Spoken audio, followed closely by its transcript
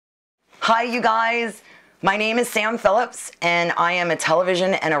Hi, you guys. My name is Sam Phillips, and I am a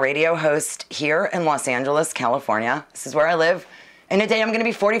television and a radio host here in Los Angeles, California. This is where I live. And today I'm going to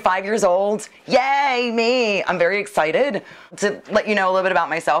be 45 years old. Yay, me! I'm very excited to let you know a little bit about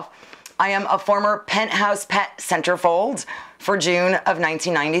myself. I am a former Penthouse Pet centerfold for June of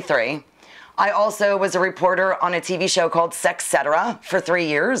 1993. I also was a reporter on a TV show called Sexcetera for 3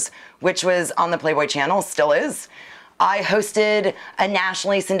 years, which was on the Playboy Channel, still is. I hosted a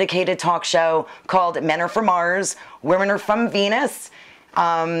nationally syndicated talk show called Men Are From Mars, Women Are From Venus,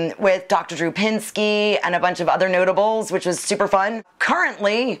 with Dr. Drew Pinsky and a bunch of other notables, which was super fun.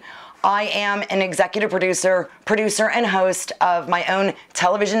 Currently, I am an executive producer, and host of my own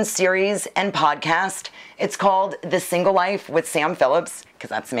television series and podcast. It's called The Single Life with Sam Phillips, because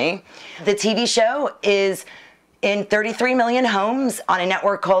that's me. The TV show is in 33 million homes on a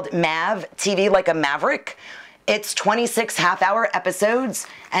network called MAV, TV like a Maverick. It's 26 half-hour episodes,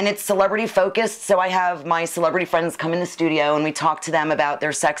 and it's celebrity-focused, so I have my celebrity friends come in the studio and we talk to them about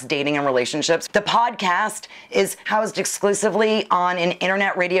their sex, dating, and relationships. The podcast is housed exclusively on an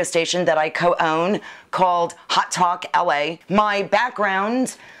internet radio station that I co-own called Hot Talk LA. My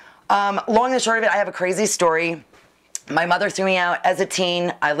background, long and short of it, I have a crazy story. My mother threw me out as a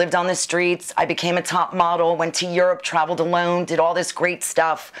teen. I lived on the streets. I became a top model, went to Europe, traveled alone, did all this great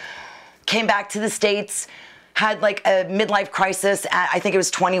stuff, came back to the States, had like a midlife crisis at, I think it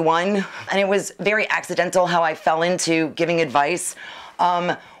was 21, and it was very accidental how I fell into giving advice.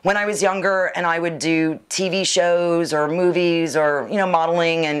 When I was younger and I would do TV shows or movies or, you know,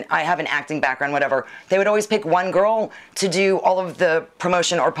 modeling, and I have an acting background, whatever, they would always pick one girl to do all of the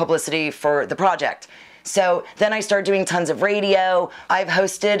promotion or publicity for the project. So then I started doing tons of radio. I've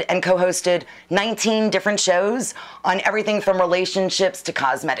hosted and co-hosted 19 different shows on everything from relationships to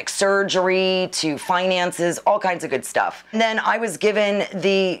cosmetic surgery to finances, all kinds of good stuff. And then I was given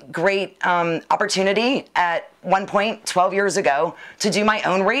the great opportunity at one point 12 years ago to do my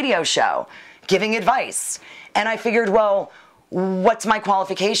own radio show, giving advice. And I figured, well, what's my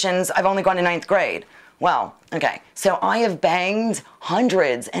qualifications? I've only gone to 9th grade. Well, okay, so I have banged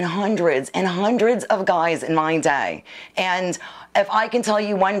hundreds and hundreds and hundreds of guys in my day. And if I can tell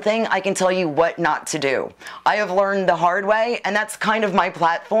you one thing, I can tell you what not to do. I have learned the hard way, and that's kind of my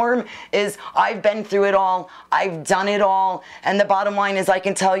platform, is I've been through it all, I've done it all, and the bottom line is I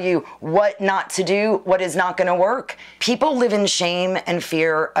can tell you what not to do, what is not gonna work. People live in shame and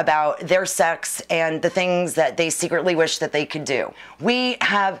fear about their sex and the things that they secretly wish that they could do. We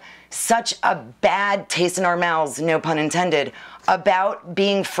have such a bad taste in our mouths, no pun intended, about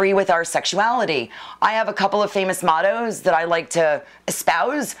being free with our sexuality. I have a couple of famous mottos that I like to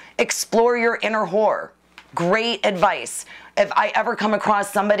espouse. Explore your inner whore. Great advice. If I ever come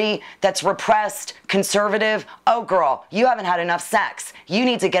across somebody that's repressed, conservative, oh girl, you haven't had enough sex. You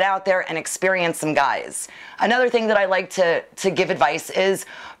need to get out there and experience some guys. Another thing that I like to give advice is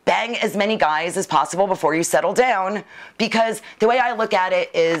bang as many guys as possible before you settle down, because the way I look at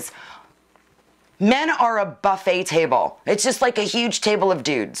it is men are a buffet table. It's just like a huge table of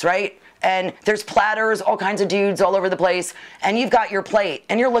dudes, right? And there's platters, all kinds of dudes all over the place, and you've got your plate,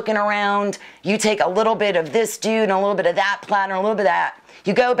 and you're looking around, you take a little bit of this dude and a little bit of that platter and a little bit of that.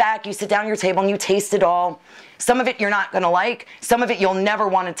 You go back, you sit down at your table, and you taste it all. Some of it you're not gonna like, some of it you'll never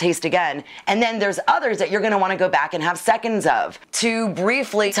wanna taste again, and then there's others that you're gonna wanna go back and have seconds of. To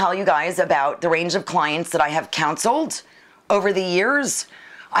briefly tell you guys about the range of clients that I have counseled over the years,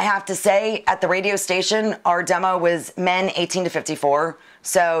 I have to say, at the radio station, our demo was men 18 to 54.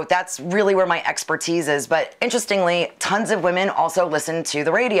 So that's really where my expertise is. But interestingly, tons of women also listen to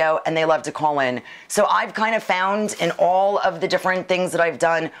the radio and they love to call in. So I've kind of found in all of the different things that I've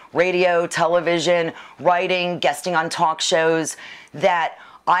done, radio, television, writing, guesting on talk shows, that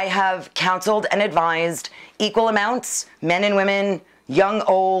I have counseled and advised equal amounts, men and women, young,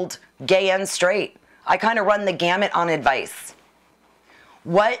 old, gay and straight. I kind of run the gamut on advice.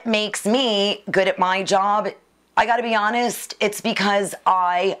 What makes me good at my job? I gotta be honest, it's because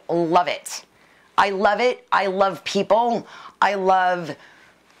I love it. I love it. I love people. I love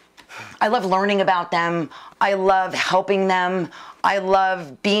learning about them. I love helping them. I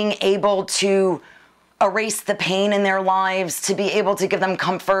love being able to erase the pain in their lives, to be able to give them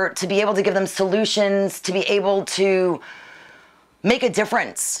comfort, to be able to give them solutions, to be able to make a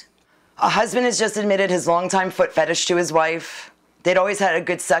difference. A husband has just admitted his longtime foot fetish to his wife. They'd always had a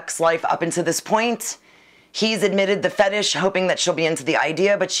good sex life up until this point. He's admitted the fetish, hoping that she'll be into the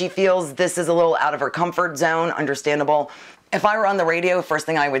idea, but she feels this is a little out of her comfort zone, understandable. If I were on the radio, first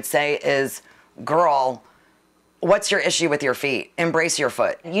thing I would say is, girl, what's your issue with your feet? Embrace your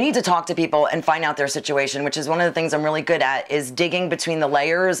foot. You need to talk to people and find out their situation, which is one of the things I'm really good at, is digging between the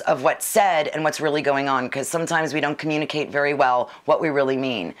layers of what's said and what's really going on, because sometimes we don't communicate very well what we really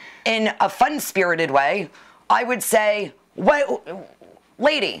mean. In a fun-spirited way, I would say,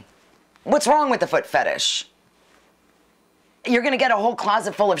 lady, what's wrong with the foot fetish? You're gonna get a whole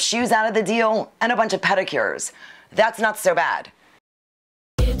closet full of shoes out of the deal and a bunch of pedicures. That's not so bad.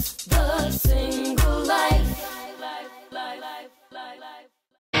 It's the single life.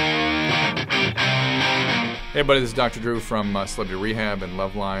 Hey buddy, this is Dr. Drew from Celebrity Rehab and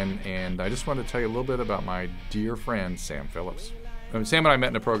Loveline, and I just wanted to tell you a little bit about my dear friend, Sam Phillips. Sam and I met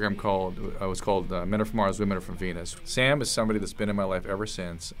in a program called Men Are From Mars, Women Are From Venus. Sam is somebody that's been in my life ever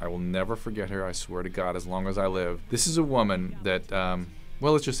since. I will never forget her, I swear to God, as long as I live. This is a woman that,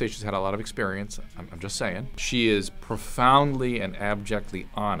 well, let's just say she's had a lot of experience. I'm just saying. She is profoundly and abjectly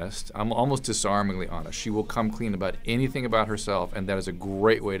honest. I'm almost disarmingly honest. She will come clean about anything about herself, and that is a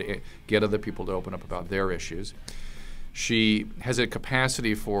great way to get other people to open up about their issues. She has a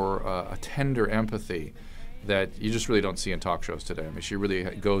capacity for a tender empathy that you just really don't see in talk shows today. I mean, she really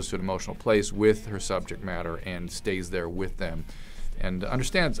goes to an emotional place with her subject matter and stays there with them. And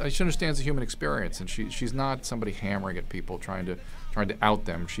she understands the human experience, and she's not somebody hammering at people trying to out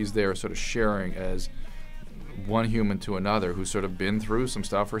them. She's there sort of sharing as one human to another who's sort of been through some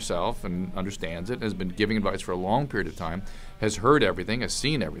stuff herself and understands it, has been giving advice for a long period of time, has heard everything, has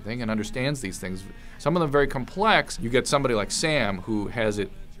seen everything, and understands these things. Some of them very complex. You get somebody like Sam who has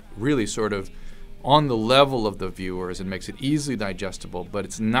it really sort of on the level of the viewers and makes it easily digestible, but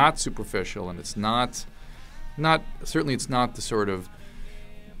it's not superficial, and it's not certainly it's not the sort of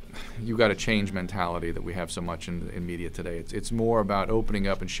you got to change mentality that we have so much in media today. It's more about opening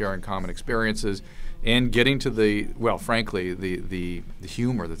up and sharing common experiences and getting to the, well, frankly, the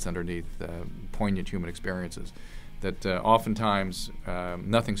humor that's underneath poignant human experiences. That oftentimes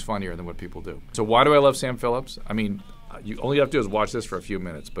nothing's funnier than what people do. So why do I love Sam Phillips? I mean, all you have to do is watch this for a few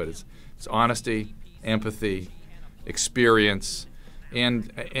minutes, but it's honesty, empathy, experience,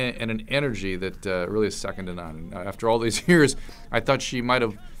 and an energy that really is second to none. After all these years, I thought she might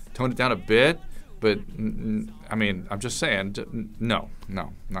have toned it down a bit, but I mean, I'm just saying, no,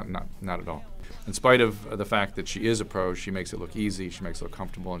 not at all. In spite of the fact that she is a pro, she makes it look easy, she makes it look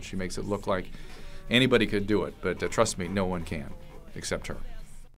comfortable, and she makes it look like anybody could do it. But trust me, no one can, except her.